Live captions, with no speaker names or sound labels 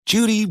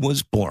Judy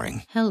was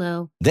boring.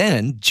 Hello.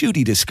 Then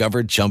Judy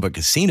discovered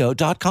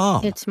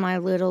ChumbaCasino.com. It's my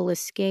little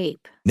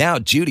escape. Now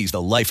Judy's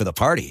the life of the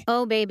party.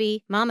 Oh,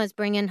 baby, mama's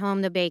bringing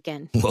home the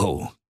bacon.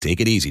 Whoa,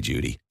 take it easy,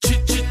 Judy.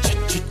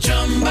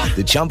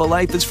 The Chumba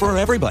life is for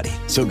everybody.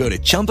 So go to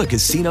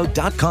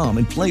ChumbaCasino.com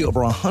and play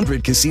over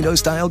 100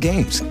 casino-style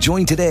games.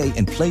 Join today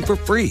and play for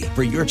free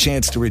for your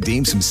chance to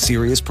redeem some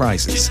serious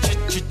prizes.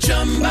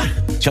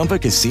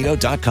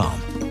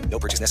 ChumbaCasino.com. No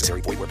purchase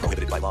necessary. Void where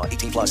prohibited by law.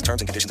 18 plus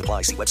terms and conditions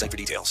apply. See website for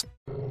details.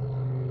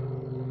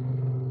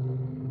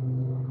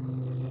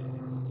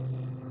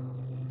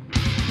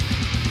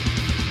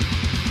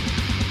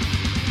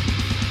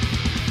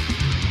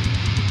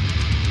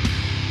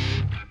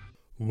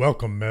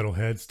 Welcome,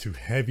 metalheads, to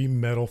Heavy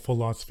Metal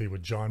Philosophy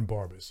with John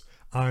Barbas.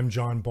 I'm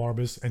John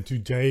Barbas, and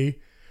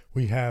today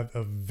we have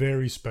a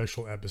very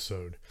special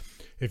episode.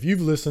 If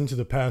you've listened to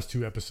the past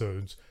two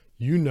episodes,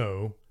 you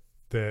know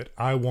that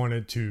I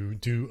wanted to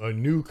do a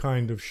new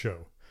kind of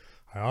show.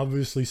 I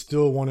obviously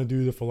still want to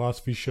do the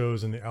philosophy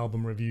shows and the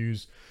album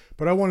reviews,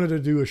 but I wanted to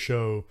do a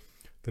show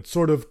that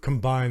sort of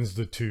combines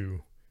the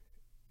two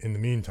in the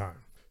meantime.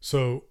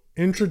 So,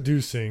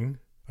 introducing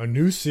a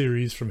new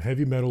series from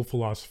Heavy Metal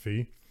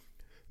Philosophy,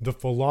 The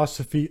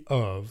Philosophy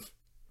of,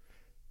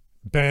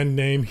 band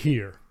name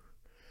here.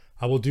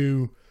 I will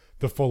do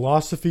the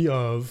philosophy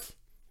of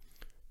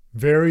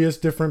various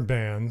different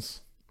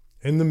bands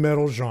in the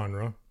metal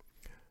genre,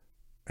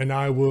 and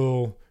I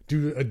will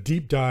do a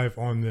deep dive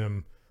on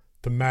them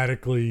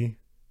thematically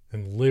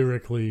and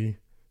lyrically,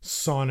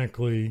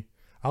 sonically.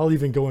 I'll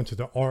even go into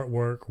the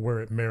artwork where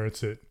it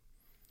merits it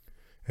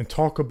and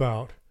talk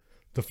about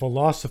the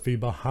philosophy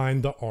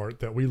behind the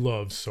art that we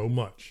love so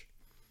much.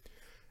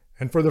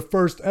 And for the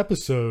first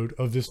episode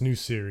of this new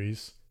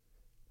series,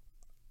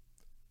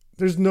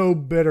 there's no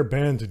better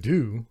band to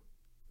do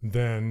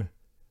than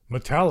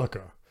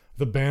Metallica,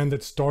 the band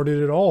that started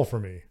it all for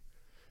me.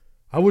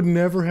 I would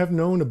never have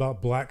known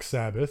about Black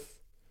Sabbath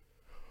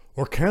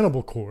or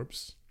Cannibal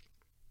Corpse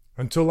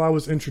until I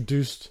was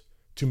introduced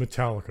to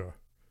Metallica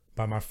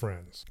by my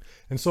friends.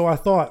 And so I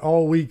thought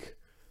all week,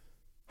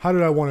 how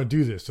did I want to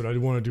do this? Did I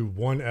want to do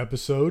one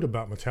episode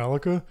about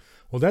Metallica?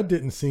 Well, that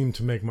didn't seem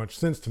to make much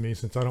sense to me,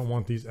 since I don't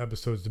want these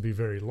episodes to be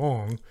very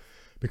long,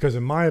 because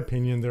in my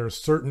opinion, there are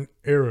certain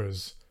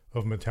eras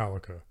of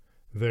Metallica.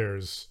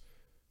 There's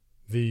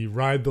the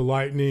Ride the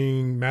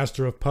Lightning,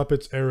 Master of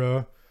Puppets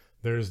era.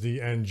 There's the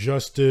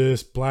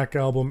Injustice, Black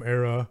Album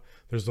era.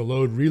 There's the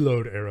Load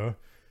Reload era.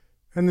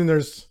 And then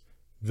there's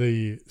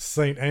the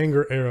Saint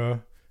Anger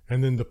era,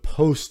 and then the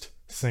post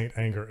Saint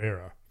Anger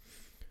era.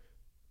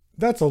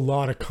 That's a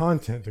lot of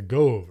content to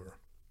go over.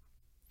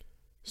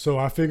 So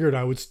I figured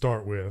I would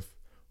start with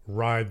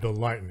Ride the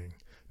Lightning.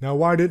 Now,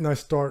 why didn't I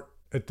start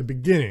at the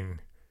beginning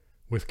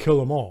with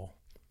Kill 'Em All?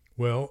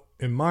 Well,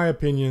 in my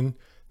opinion,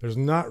 there's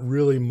not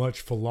really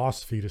much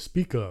philosophy to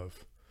speak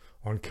of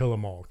on Kill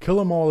 'Em All. Kill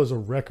 'Em All is a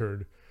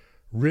record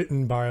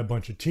written by a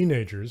bunch of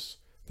teenagers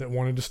that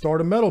wanted to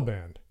start a metal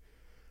band.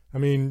 I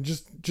mean,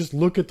 just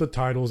look at the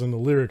titles and the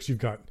lyrics. You've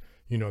got,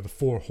 the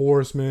Four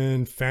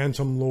Horsemen,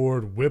 Phantom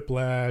Lord,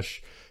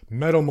 Whiplash,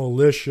 Metal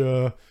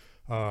Militia,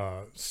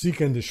 Seek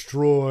and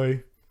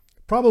Destroy.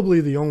 Probably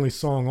the only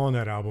song on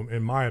that album,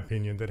 in my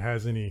opinion, that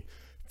has any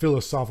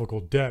philosophical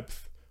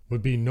depth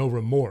would be No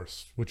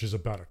Remorse, which is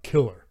about a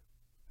killer.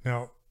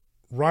 Now,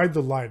 Ride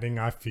the Lightning,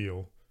 I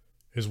feel,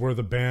 is where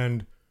the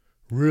band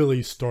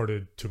really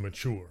started to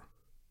mature.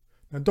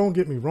 Now, don't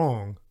get me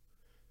wrong.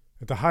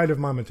 At the height of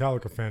my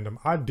Metallica fandom,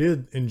 I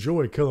did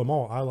enjoy Kill 'Em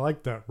All. I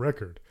liked that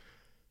record.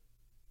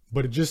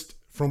 But it just,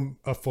 from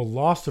a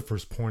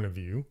philosopher's point of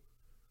view,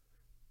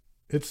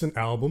 it's an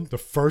album, the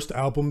first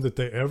album that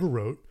they ever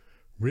wrote,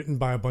 written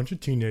by a bunch of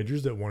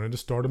teenagers that wanted to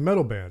start a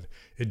metal band.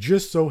 It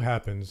just so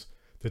happens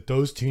that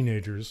those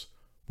teenagers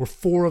were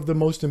four of the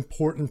most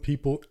important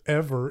people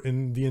ever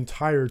in the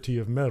entirety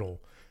of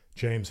metal.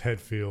 James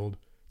Hetfield,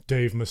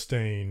 Dave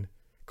Mustaine,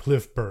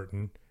 Cliff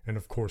Burton, and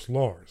of course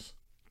Lars.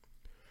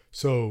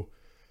 So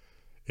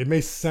it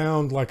may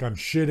sound like I'm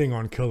shitting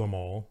on Kill 'Em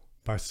All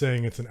by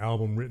saying it's an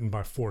album written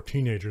by four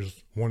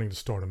teenagers wanting to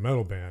start a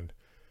metal band,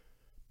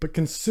 but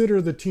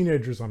consider the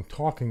teenagers I'm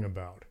talking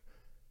about.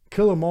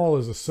 Kill 'Em All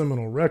is a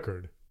seminal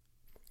record,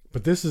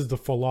 but this is the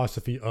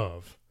philosophy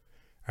of.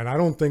 And I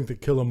don't think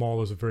that Kill 'Em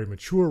All is a very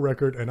mature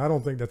record, and I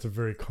don't think that's a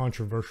very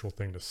controversial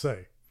thing to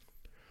say.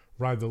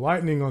 Ride the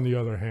Lightning, on the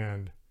other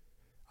hand,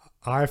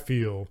 I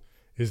feel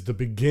is the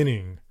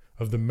beginning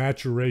of the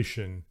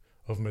maturation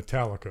of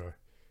Metallica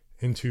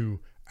into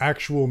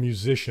actual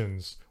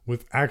musicians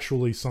with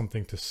actually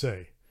something to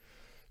say.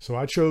 So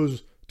I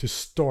chose to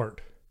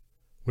start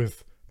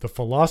with The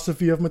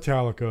Philosophy of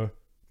Metallica,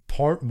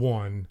 Part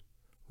 1,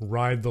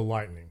 Ride the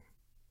Lightning.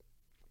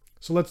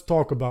 So let's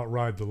talk about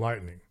Ride the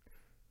Lightning.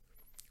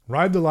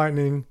 Ride the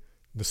Lightning,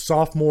 the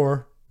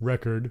sophomore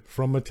record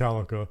from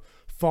Metallica,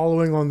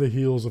 following on the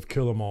heels of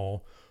Kill 'Em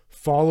All,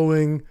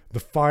 following the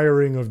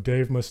firing of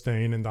Dave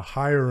Mustaine and the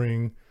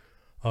hiring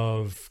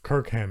of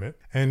Kirk Hammett.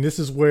 And this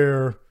is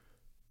where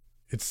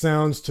it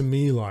sounds to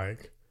me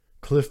like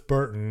Cliff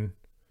Burton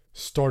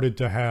started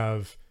to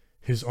have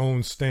his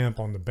own stamp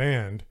on the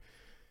band,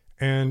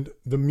 and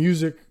the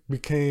music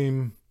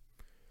became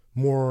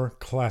more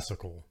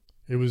classical.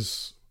 It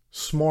was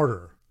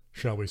smarter,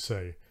 shall we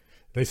say.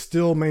 They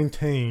still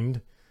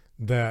maintained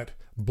that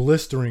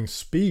blistering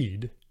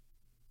speed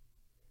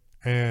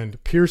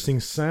and piercing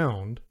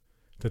sound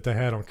that they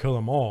had on Kill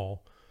 'Em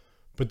All,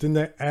 but then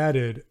they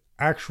added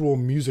actual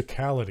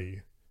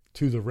musicality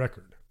to the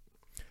record.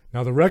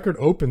 Now, the record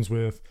opens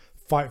with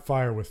Fight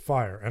Fire with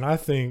Fire, and I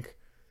think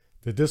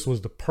that this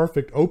was the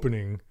perfect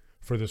opening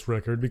for this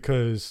record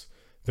because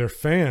their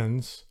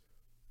fans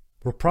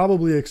were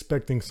probably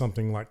expecting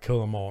something like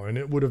Kill 'Em All, and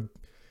it would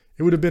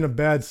have been a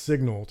bad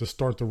signal to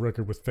start the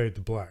record with Fade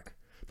to Black.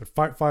 But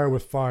Fight Fire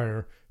with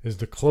Fire is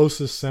the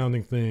closest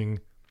sounding thing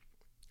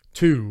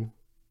to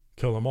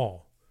Kill 'Em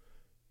All.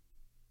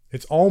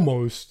 It's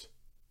almost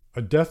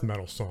a death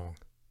metal song.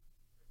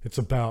 It's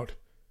about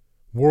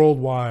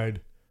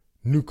worldwide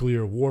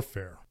nuclear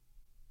warfare.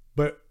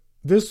 But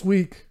this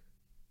week,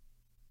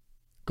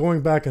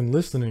 going back and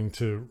listening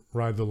to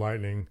Ride the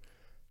Lightning,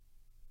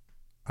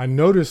 I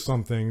noticed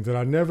something that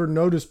I never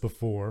noticed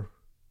before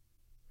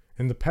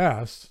in the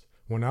past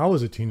when I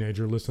was a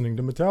teenager listening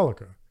to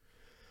Metallica.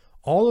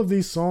 All of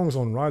these songs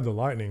on Ride the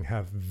Lightning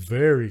have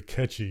very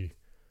catchy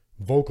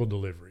vocal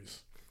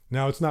deliveries.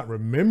 Now, it's not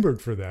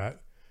remembered for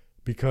that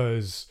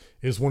because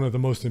it's one of the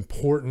most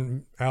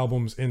important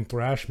albums in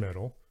thrash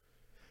metal,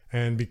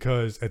 and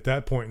because at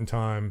that point in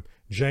time,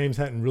 James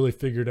hadn't really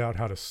figured out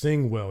how to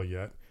sing well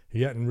yet.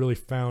 He hadn't really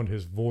found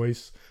his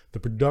voice. The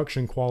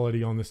production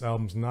quality on this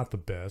album's not the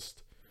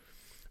best.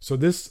 So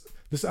this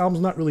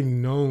album's not really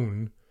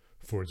known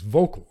for its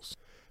vocals.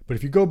 But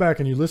if you go back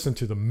and you listen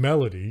to the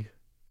melody,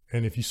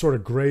 and if you sort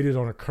of grade it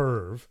on a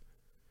curve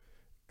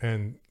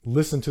and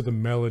listen to the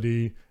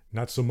melody,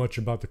 not so much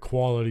about the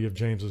quality of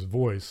James's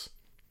voice,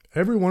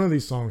 every one of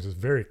these songs is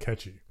very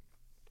catchy.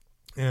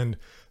 And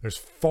there's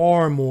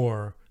far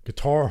more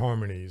guitar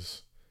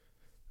harmonies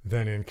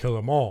than in Kill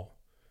 'Em All.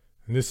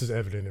 And this is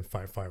evident in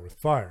Fight Fire with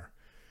Fire.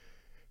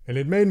 And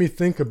it made me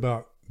think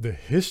about the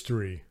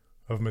history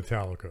of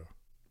Metallica.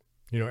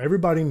 You know,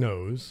 everybody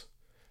knows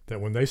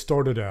that when they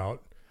started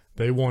out,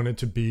 they wanted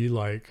to be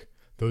like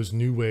those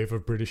new wave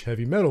of British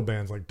heavy metal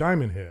bands like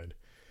Diamond Head.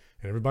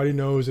 And everybody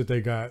knows that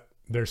they got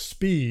their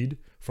speed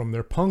from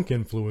their punk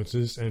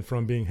influences and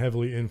from being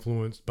heavily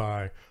influenced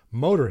by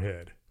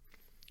Motorhead.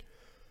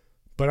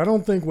 But I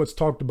don't think what's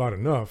talked about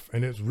enough,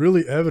 and it's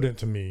really evident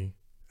to me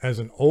as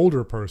an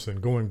older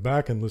person going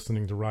back and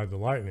listening to Ride the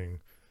Lightning,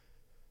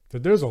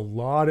 that there's a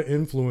lot of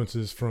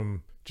influences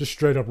from just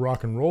straight up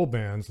rock and roll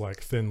bands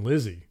like Thin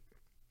Lizzy,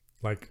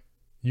 like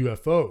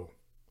UFO.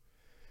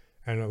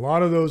 And a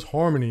lot of those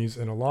harmonies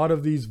and a lot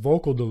of these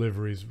vocal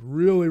deliveries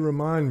really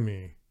remind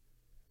me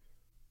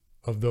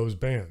of those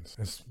bands.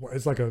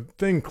 It's like a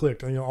thing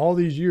clicked. You know, all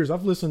these years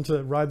I've listened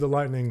to Ride the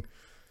Lightning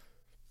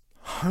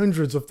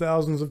hundreds of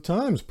thousands of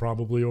times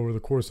probably over the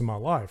course of my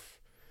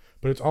life.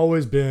 But it's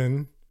always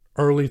been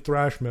early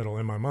thrash metal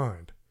in my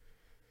mind.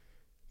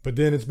 But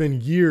then it's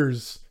been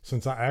years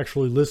since I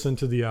actually listened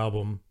to the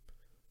album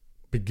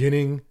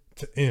beginning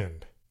to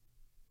end.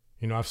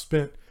 You know, I've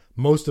spent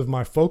most of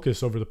my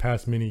focus over the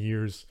past many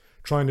years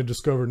trying to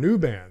discover new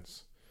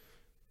bands,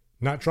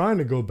 not trying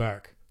to go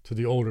back to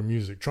the older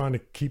music, trying to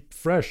keep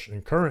fresh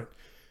and current.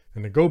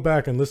 And to go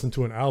back and listen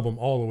to an album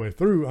all the way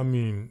through, I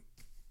mean,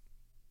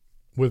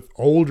 with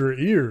older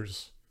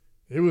ears,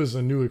 it was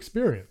a new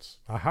experience.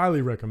 I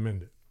highly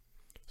recommend it.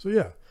 So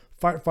yeah,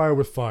 Fight Fire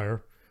with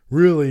Fire,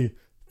 really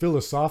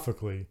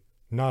philosophically,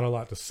 not a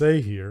lot to say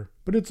here,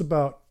 but it's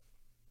about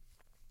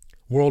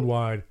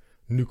worldwide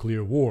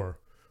nuclear war,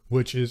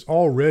 which is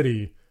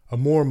already a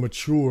more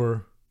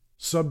mature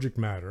subject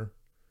matter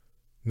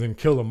than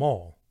Kill 'Em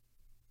All.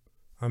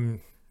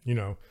 You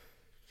know,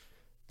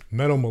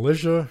 Metal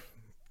Militia,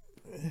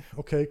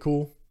 okay,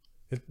 cool.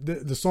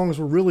 The songs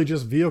were really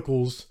just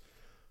vehicles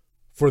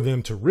for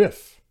them to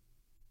riff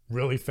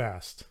really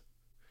fast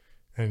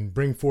and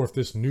bring forth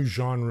this new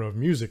genre of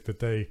music that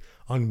they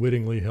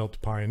unwittingly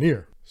helped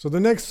pioneer. So the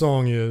next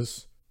song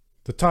is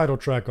the title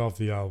track off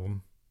the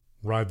album,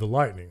 Ride the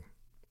Lightning.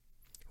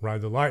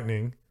 Ride the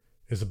Lightning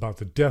is about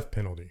the death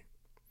penalty.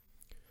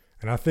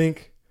 And I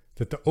think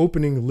that the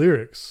opening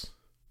lyrics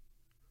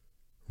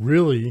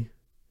really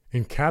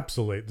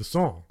encapsulate the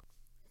song.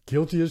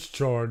 Guilty as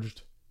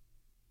charged,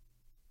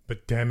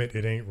 but damn it,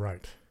 it ain't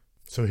right.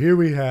 So here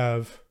we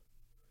have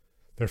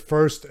their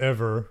first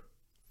ever,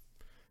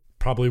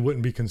 probably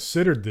wouldn't be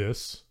considered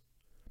this,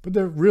 but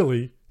they're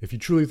really, if you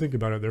truly think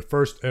about it, their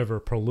first ever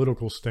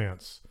political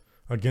stance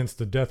against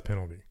the death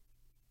penalty.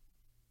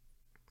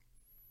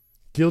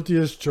 Guilty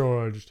as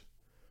charged,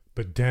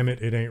 but damn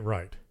it, it ain't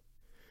right.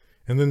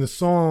 And then the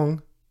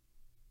song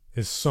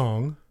is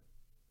sung,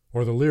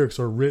 or the lyrics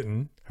are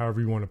written,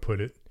 however you want to put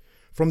it,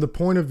 from the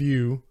point of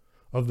view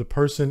of the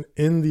person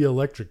in the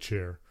electric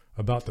chair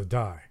about to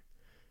die.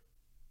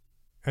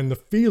 And the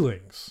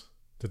feelings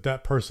that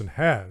that person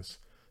has,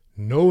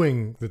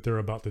 knowing that they're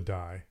about to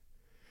die,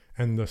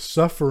 and the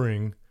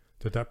suffering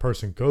that that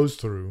person goes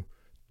through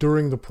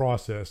during the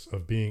process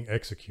of being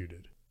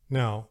executed.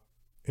 Now,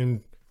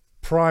 in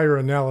prior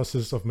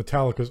analysis of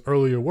Metallica's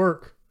earlier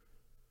work,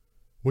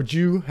 would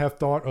you have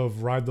thought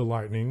of Ride the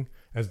Lightning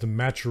as the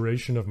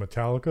maturation of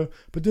Metallica?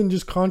 But then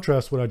just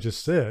contrast what I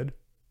just said.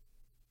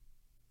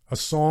 A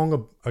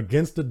song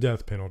against the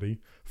death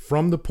penalty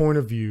from the point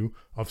of view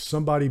of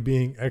somebody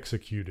being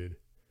executed.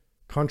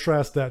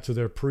 Contrast that to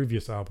their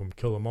previous album,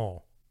 Kill 'Em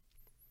All.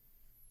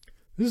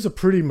 This is a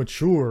pretty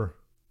mature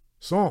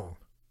song.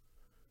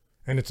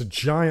 And it's a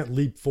giant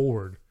leap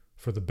forward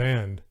for the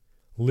band,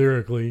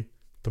 lyrically,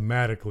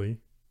 thematically,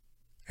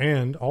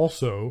 and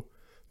also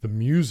the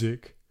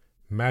music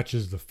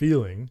matches the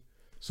feeling.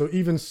 So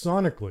even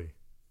sonically,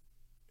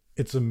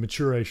 it's a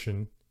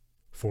maturation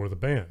for the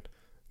band.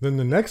 Then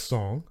the next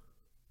song,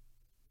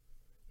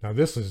 now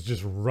this is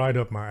just right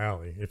up my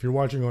alley. If you're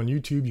watching on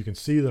YouTube, you can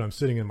see that I'm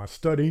sitting in my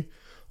study.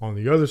 On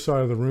the other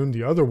side of the room,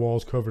 the other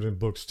wall's covered in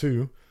books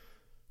too.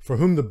 For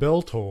Whom the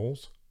Bell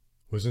Tolls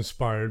was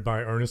inspired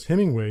by Ernest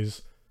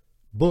Hemingway's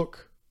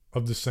book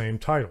of the same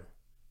title.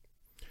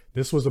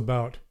 This was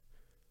about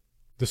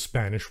the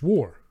Spanish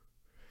War.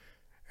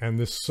 And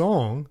this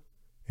song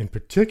in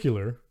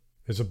particular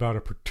is about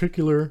a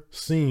particular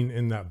scene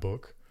in that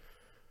book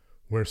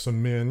where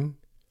some men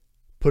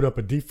put up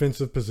a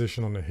defensive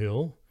position on the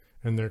hill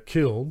and they're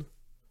killed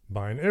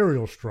by an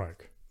aerial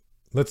strike.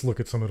 Let's look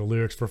at some of the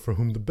lyrics for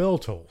Whom the Bell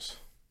Tolls.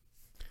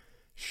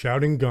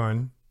 Shouting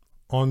gun,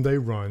 on they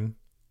run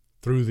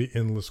through the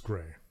endless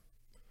gray.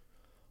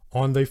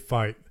 On they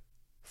fight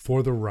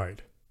for the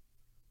right.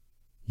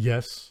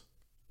 Yes,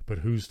 but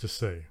who's to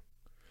say?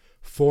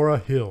 For a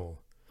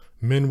hill,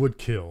 men would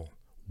kill.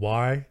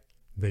 Why?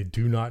 They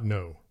do not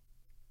know.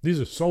 These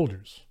are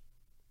soldiers.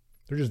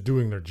 They're just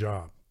doing their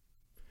job.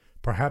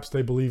 Perhaps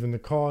they believe in the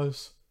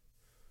cause.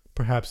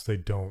 Perhaps they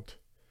don't.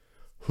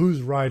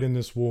 Who's right in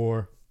this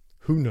war?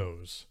 Who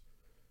knows?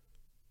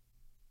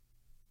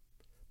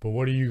 But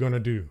what are you going to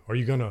do? Are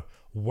you going to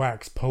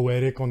wax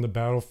poetic on the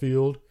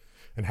battlefield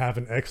and have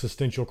an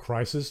existential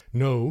crisis?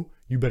 No,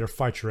 you better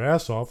fight your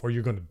ass off or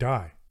you're going to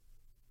die.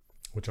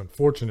 Which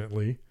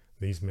unfortunately,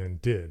 these men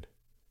did.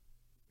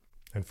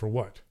 And for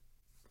what?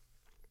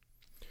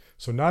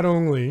 So not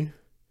only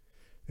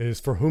is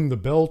For Whom the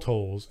Bell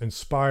Tolls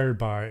inspired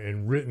by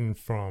and written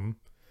from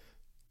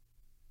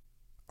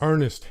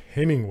Ernest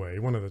Hemingway,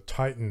 one of the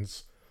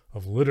titans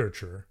of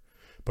literature,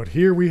 but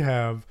here we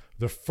have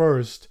the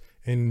first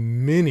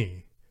in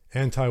many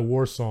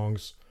anti-war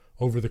songs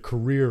over the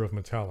career of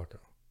Metallica.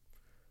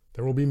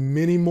 There will be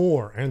many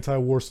more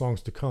anti-war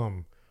songs to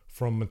come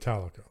from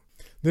Metallica.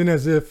 Then,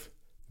 as if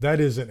that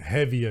isn't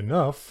heavy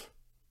enough,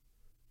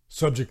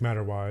 subject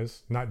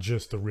matter-wise, not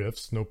just the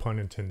riffs, no pun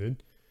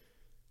intended,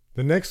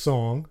 the next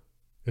song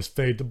is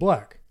Fade to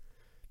Black.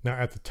 Now,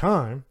 at the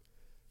time,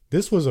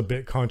 this was a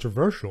bit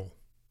controversial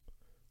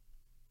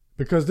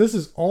because this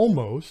is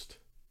almost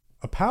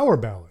a power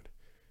ballad.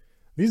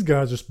 These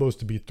guys are supposed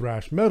to be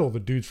thrash metal,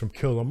 the dudes from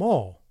Kill 'Em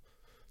All,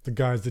 the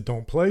guys that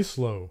don't play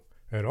slow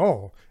at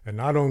all. And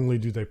not only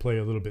do they play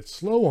a little bit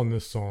slow on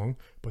this song,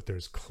 but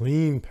there's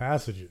clean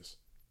passages.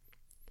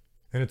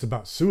 And it's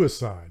about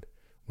suicide,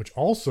 which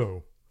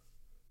also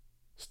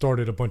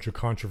started a bunch of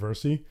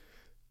controversy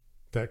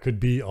that could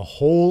be a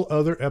whole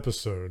other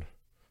episode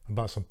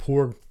about some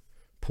poor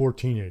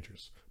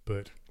teenagers.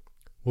 But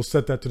we'll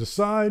set that to the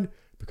side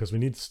because we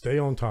need to stay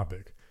on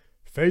topic.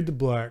 Fade to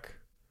Black,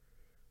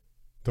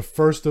 the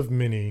first of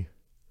many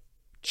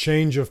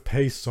change of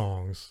pace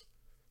songs,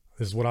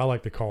 is what I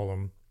like to call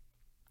them,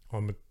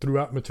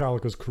 throughout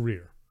Metallica's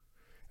career.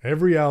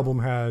 Every album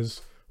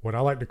has what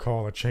I like to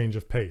call a change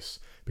of pace,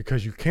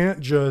 because you can't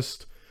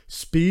just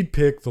speed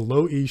pick the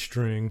low E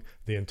string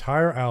the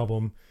entire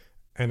album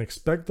and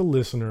expect the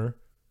listener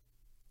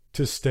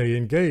to stay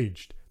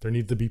engaged. There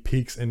need to be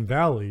peaks and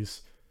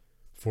valleys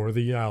for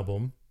the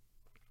album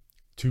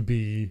to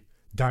be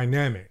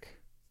dynamic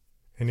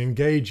and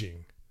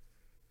engaging.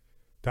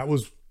 That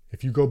was,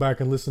 if you go back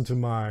and listen to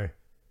my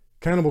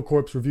Cannibal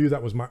Corpse review,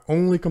 that was my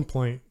only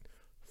complaint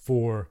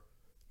for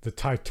the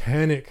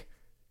Titanic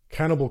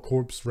Cannibal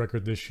Corpse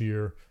record this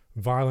year,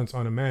 Violence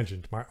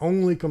Unimagined. My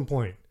only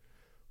complaint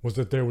was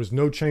that there was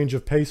no change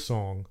of pace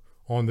song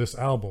on this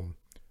album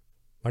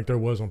like there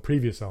was on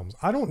previous albums.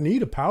 I don't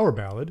need a power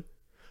ballad.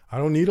 I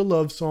don't need a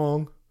love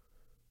song.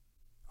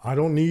 I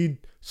don't need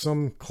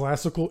some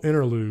classical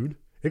interlude.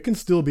 It can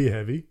still be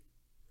heavy.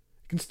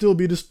 It can still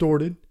be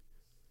distorted.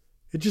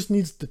 It just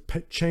needs to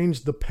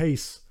change the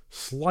pace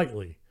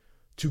slightly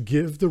to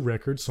give the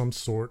record some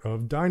sort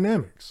of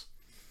dynamics.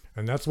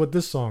 And that's what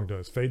this song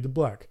does, Fade to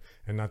Black.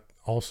 And that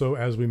also,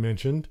 as we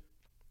mentioned,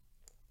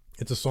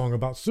 it's a song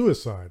about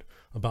suicide,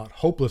 about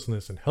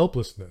hopelessness and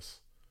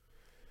helplessness.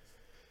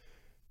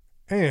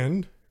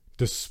 And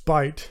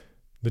despite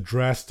the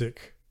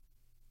drastic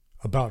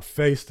about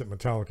face that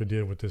Metallica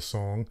did with this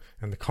song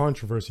and the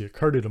controversy it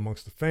created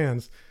amongst the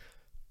fans,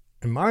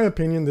 in my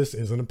opinion, this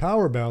isn't a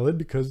power ballad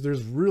because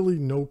there's really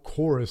no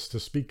chorus to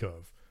speak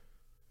of.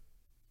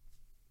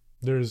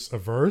 There's a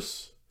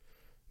verse,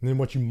 and then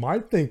what you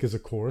might think is a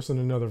chorus and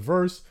another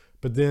verse,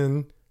 but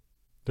then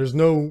there's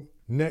no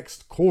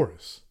next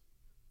chorus.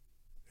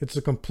 It's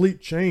a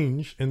complete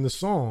change in the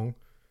song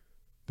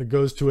that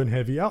goes to a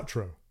heavy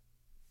outro.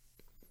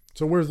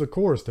 So where's the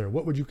chorus there?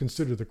 What would you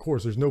consider the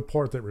chorus? There's no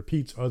part that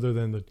repeats other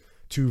than the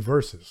two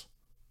verses.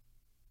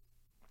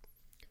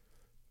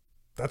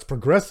 That's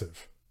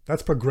progressive.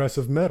 That's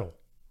progressive metal.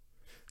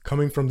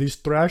 Coming from these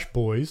thrash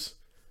boys,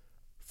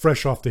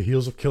 fresh off the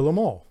heels of Kill 'Em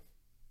All.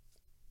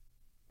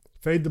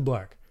 Fade to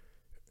Black.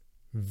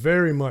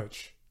 Very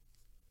much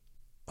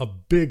a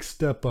big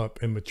step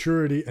up in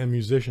maturity and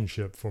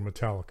musicianship for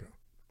Metallica.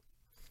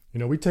 You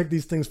know, we take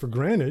these things for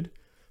granted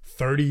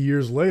 30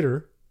 years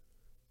later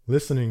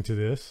listening to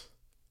this,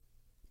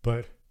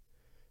 but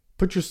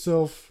put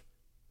yourself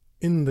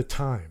in the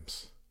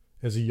times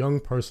as a young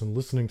person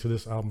listening to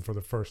this album for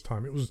the first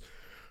time. It was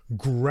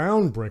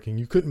groundbreaking.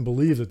 You couldn't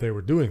believe that they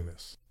were doing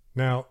this.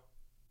 Now,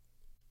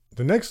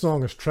 the next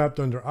song is Trapped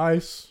Under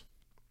Ice,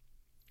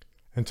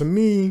 and to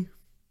me,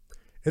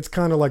 it's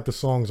kind of like the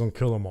songs on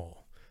Kill 'Em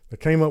All. They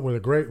came up with a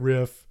great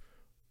riff.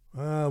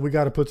 We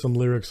got to put some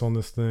lyrics on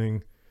this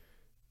thing.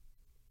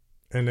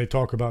 And they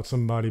talk about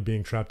somebody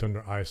being trapped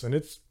under ice. And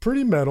it's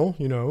pretty metal,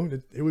 you know.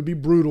 It would be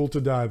brutal to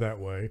die that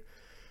way.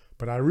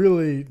 But I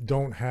really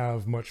don't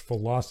have much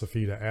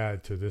philosophy to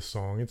add to this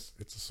song. It's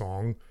a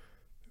song.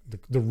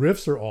 The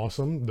riffs are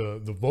awesome.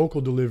 The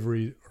vocal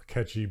delivery are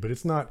catchy. But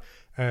it's not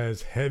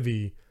as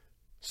heavy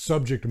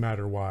subject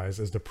matter-wise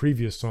as the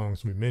previous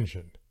songs we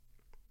mentioned.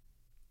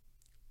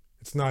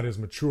 It's not as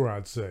mature,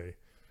 I'd say.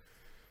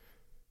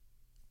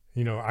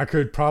 You know, I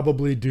could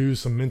probably do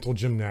some mental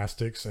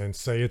gymnastics and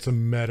say it's a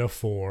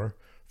metaphor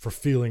for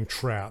feeling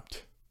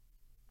trapped.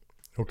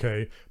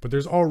 Okay, but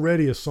there's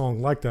already a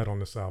song like that on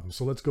this album,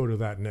 so let's go to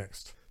that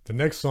next. The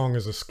next song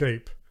is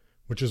Escape,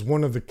 which is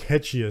one of the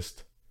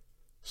catchiest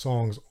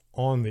songs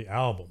on the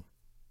album.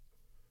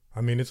 I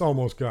mean, it's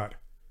almost got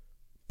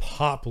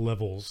pop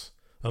levels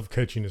of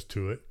catchiness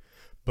to it,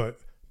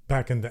 but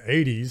back in the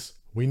 80s,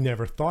 we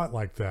never thought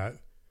like that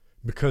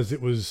because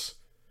it was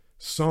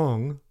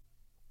sung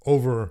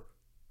over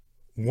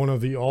one of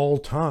the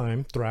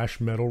all-time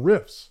thrash metal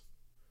riffs.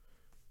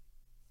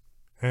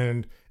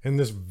 And in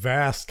this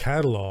vast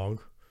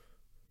catalog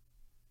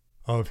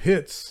of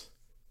hits,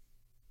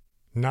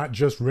 not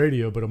just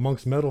radio, but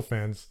amongst metal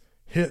fans,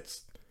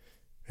 hits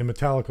in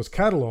Metallica's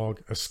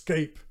catalog,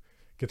 Escape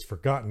gets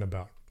forgotten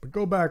about. But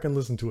go back and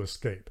listen to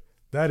Escape.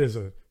 That is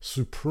a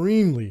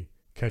supremely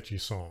catchy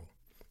song.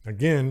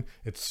 Again,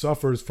 it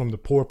suffers from the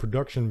poor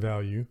production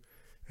value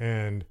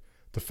and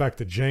the fact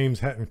that James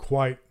hadn't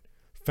quite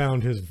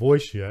found his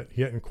voice yet.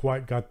 He hadn't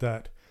quite got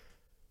that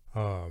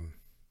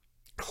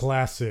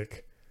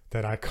classic,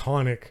 that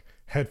iconic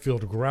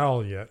Hetfield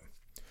growl yet.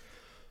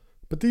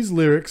 But these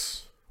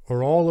lyrics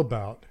are all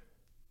about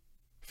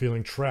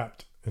feeling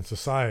trapped in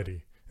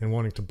society and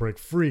wanting to break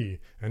free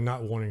and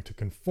not wanting to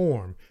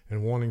conform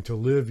and wanting to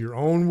live your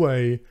own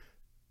way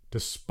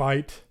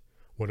despite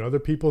what other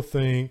people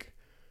think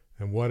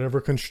and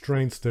whatever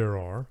constraints there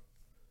are.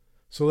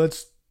 So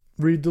let's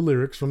read the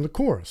lyrics from the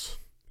chorus.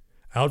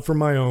 Out for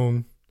my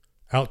own,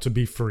 out to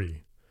be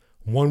free.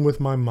 One with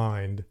my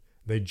mind,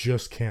 they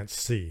just can't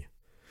see.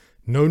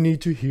 No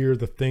need to hear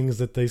the things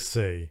that they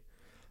say.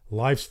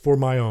 Life's for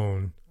my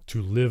own,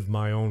 to live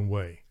my own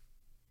way.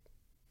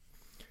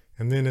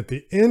 And then at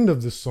the end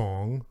of the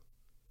song,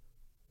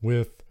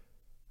 with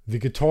the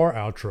guitar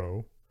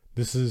outro,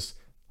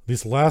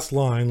 this last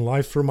line,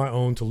 life's for my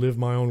own, to live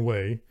my own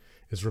way,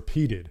 is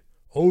repeated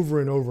over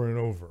and over and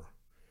over,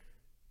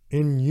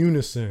 in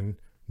unison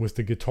with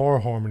the guitar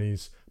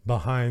harmonies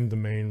behind the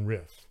main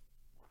riff.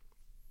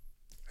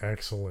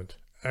 Excellent,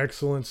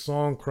 excellent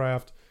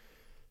songcraft,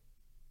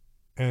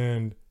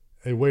 and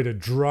a way to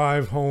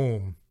drive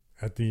home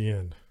at the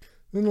end.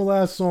 Then the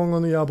last song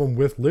on the album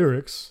with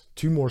lyrics,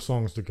 2 more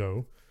songs to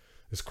go,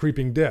 is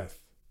Creeping Death,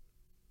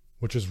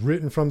 which is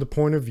written from the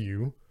point of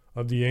view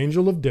of the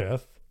angel of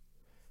death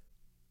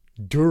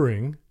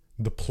during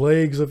the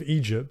plagues of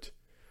Egypt,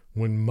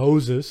 when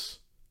Moses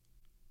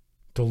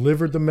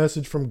delivered the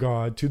message from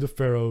God to the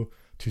Pharaoh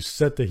to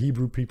set the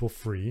Hebrew people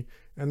free,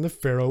 and the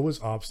Pharaoh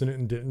was obstinate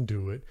and didn't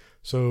do it,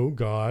 so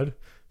God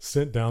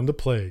sent down the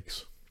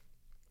plagues.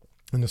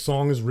 And the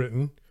song is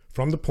written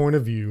from the point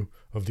of view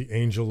of the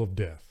angel of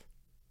death.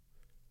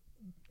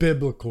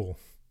 Biblical.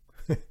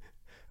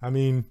 I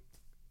mean,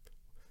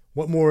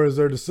 what more is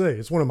there to say?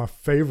 It's one of my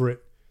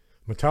favorite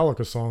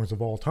Metallica songs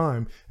of all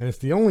time, and it's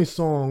the only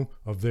song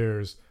of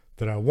theirs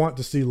that I want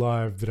to see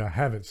live that I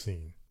haven't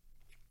seen.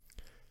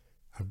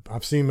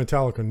 I've seen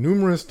Metallica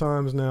numerous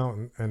times now,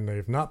 and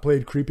they've not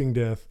played Creeping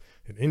Death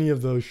at any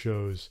of those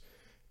shows.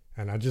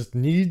 And I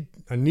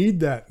need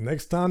that.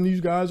 Next time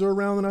these guys are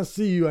around and I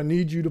see you, I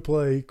need you to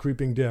play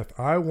Creeping Death.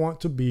 I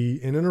want to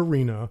be in an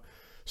arena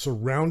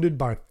surrounded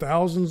by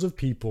thousands of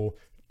people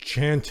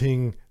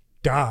chanting,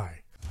 "Die."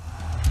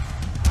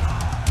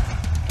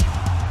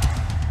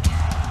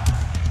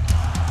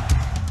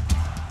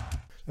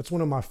 That's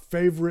one of my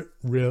favorite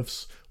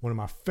riffs, one of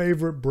my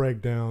favorite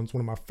breakdowns, one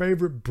of my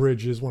favorite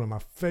bridges, one of my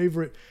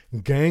favorite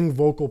gang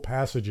vocal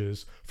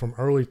passages from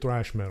early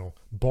thrash metal,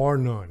 bar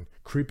none,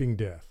 Creeping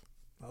Death.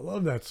 I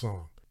love that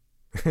song.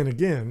 And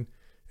again,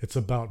 It's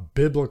about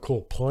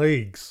biblical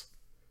plagues,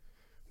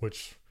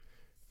 which,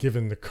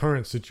 given the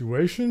current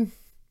situation,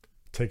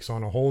 takes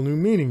on a whole new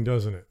meaning,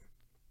 doesn't it?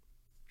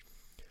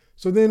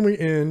 So then we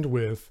end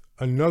with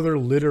another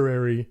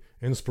literary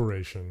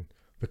inspiration,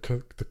 the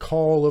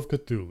Call of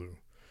Cthulhu,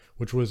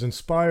 which was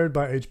inspired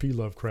by H.P.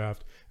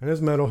 Lovecraft, and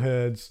as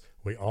metalheads,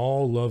 we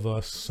all love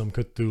us some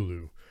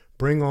Cthulhu.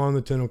 Bring on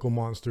the tentacle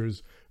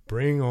monsters,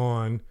 bring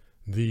on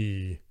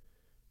the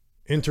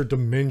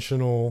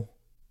interdimensional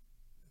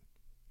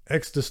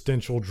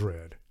existential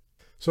dread.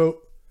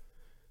 So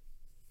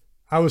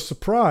I was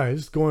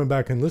surprised going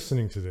back and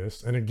listening to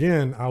this, and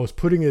again, I was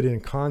putting it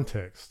in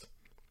context,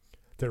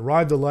 that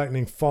Ride the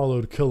Lightning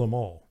followed Kill 'Em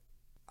All.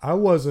 I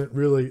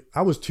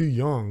was too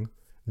young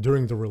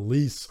during the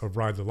release of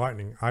Ride the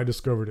Lightning. I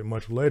discovered it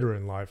much later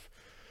in life,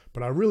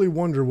 but I really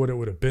wonder what it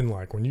would have been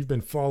like when you've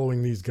been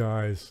following these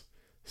guys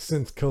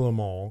since Kill 'Em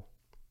All.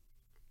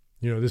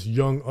 You know, this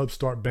young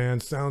upstart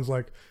band sounds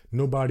like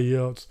nobody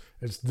else.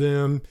 It's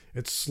them,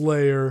 it's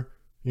Slayer,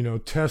 you know,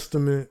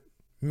 Testament,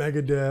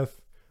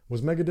 Megadeth.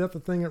 Was Megadeth a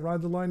thing at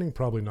Ride the Lightning?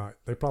 Probably not.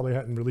 They probably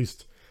hadn't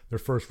released their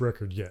first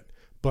record yet.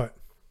 But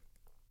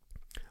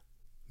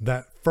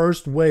that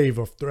first wave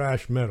of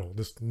thrash metal,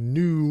 this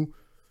new,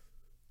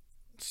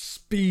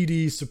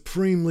 speedy,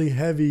 supremely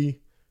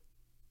heavy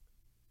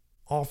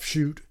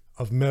offshoot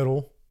of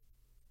metal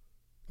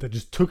that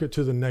just took it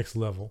to the next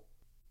level.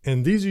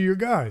 And these are your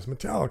guys,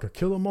 Metallica,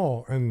 Kill 'Em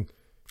All, and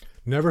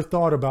never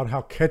thought about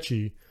how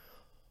catchy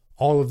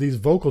all of these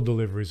vocal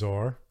deliveries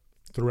are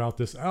throughout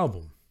this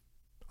album.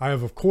 I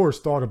have, of course,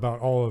 thought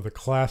about all of the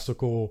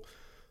classical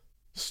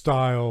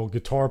style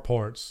guitar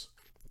parts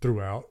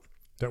throughout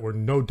that were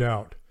no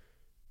doubt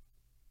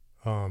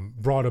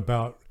brought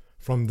about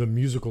from the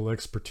musical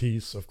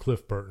expertise of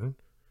Cliff Burton,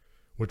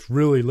 which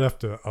really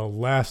left a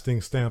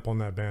lasting stamp on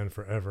that band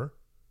forever.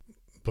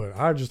 But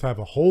I just have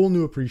a whole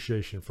new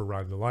appreciation for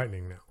Ride the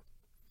Lightning now.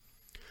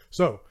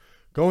 So,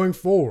 going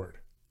forward,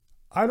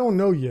 I don't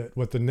know yet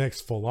what the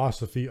next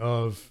philosophy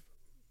of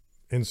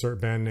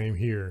insert band name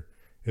here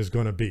is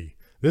going to be.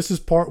 This is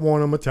part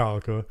 1 of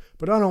Metallica,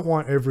 but I don't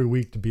want every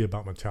week to be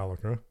about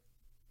Metallica.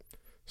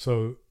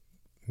 So,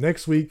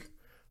 next week,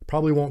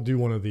 probably won't do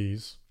one of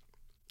these.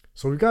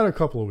 So, we've got a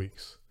couple of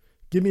weeks.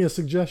 Give me a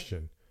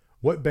suggestion.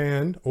 What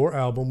band or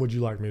album would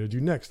you like me to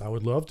do next? I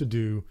would love to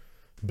do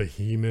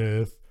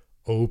Behemoth,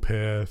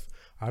 Opeth.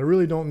 I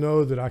really don't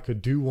know that I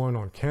could do one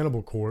on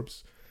Cannibal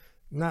Corpse.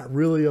 Not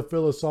really a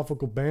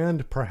philosophical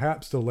band.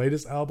 Perhaps the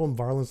latest album,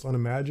 Violence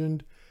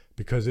Unimagined,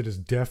 because it is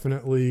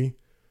definitely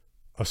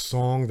a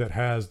song that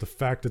has the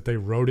fact that they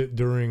wrote it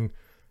during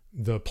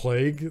the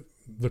plague,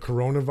 the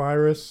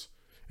coronavirus.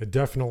 It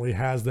definitely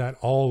has that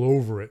all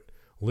over it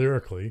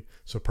lyrically.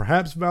 So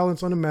perhaps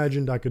Violence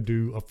Unimagined, I could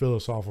do a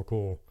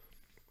philosophical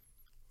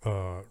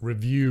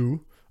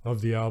review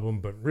of the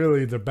album, but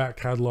really the back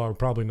catalog,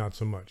 probably not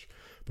so much.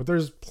 But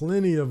there's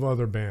plenty of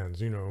other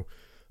bands, you know,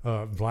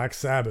 Black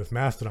Sabbath,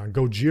 Mastodon,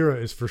 Gojira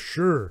is for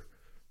sure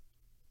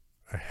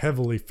a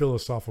heavily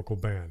philosophical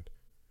band.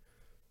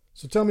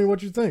 So tell me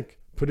what you think.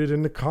 Put it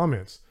in the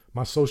comments.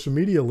 My social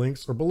media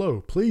links are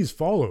below. Please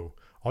follow.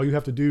 All you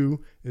have to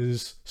do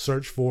is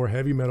search for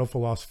Heavy Metal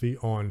Philosophy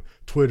on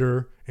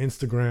Twitter,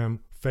 Instagram,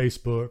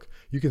 Facebook.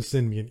 You can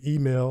send me an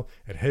email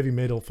at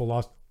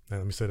heavymetalphilosophy.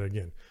 Let me say that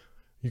again.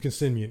 You can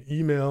send me an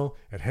email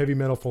at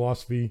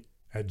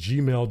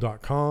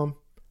heavymetalphilosophy@gmail.com.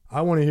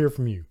 I want to hear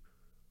from you.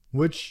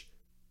 Which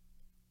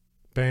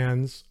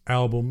bands,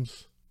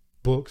 albums,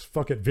 books,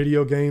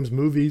 video games,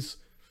 movies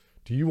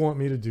do you want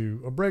me to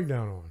do a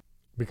breakdown on?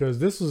 Because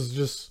this is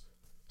just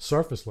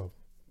surface level.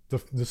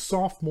 The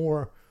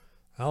sophomore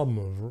album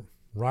of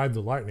Ride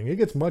the Lightning, it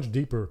gets much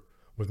deeper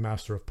with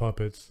Master of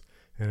Puppets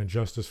and A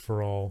Justice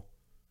for All.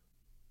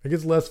 It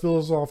gets less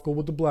philosophical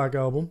with the Black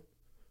Album,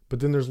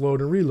 but then there's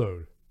Load and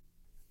Reload.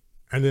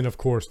 And then, of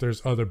course,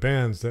 there's other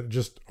bands that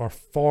just are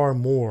far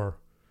more,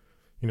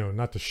 you know,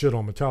 not to shit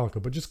on Metallica,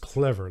 but just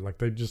clever. Like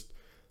they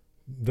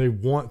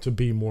want to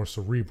be more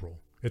cerebral.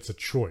 It's a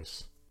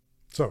choice.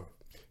 So,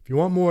 if you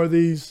want more of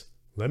these,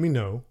 let me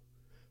know.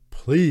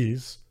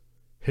 Please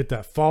hit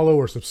that follow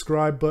or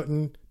subscribe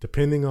button,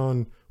 depending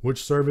on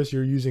which service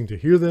you're using to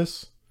hear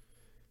this.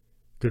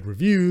 Good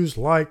reviews,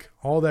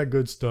 all that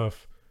good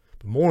stuff.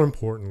 But more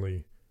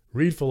importantly,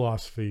 read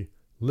philosophy,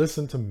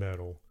 listen to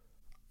metal.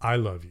 I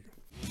love you.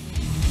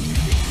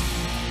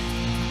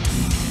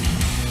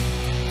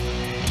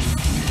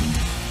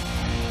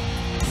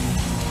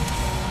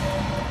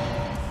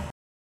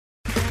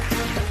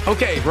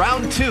 Okay,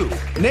 round 2.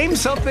 Name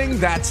something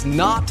that's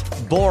not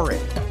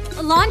boring.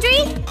 A laundry?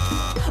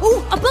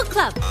 Ooh, a book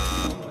club.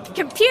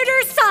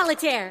 Computer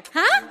solitaire,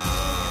 huh?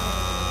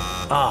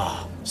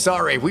 Ah,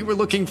 sorry, we were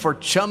looking for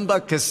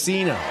Chumba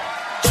Casino.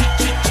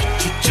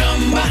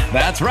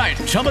 That's right,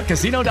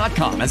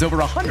 ChumbaCasino.com has over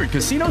 100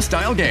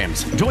 casino-style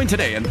games. Join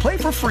today and play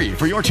for free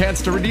for your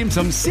chance to redeem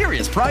some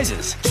serious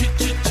prizes.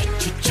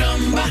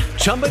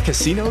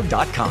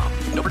 ChumbaCasino.com.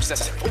 No purchase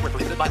necessary. Void where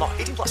prohibited by law.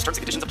 18+ terms and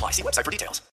conditions apply. See website for details.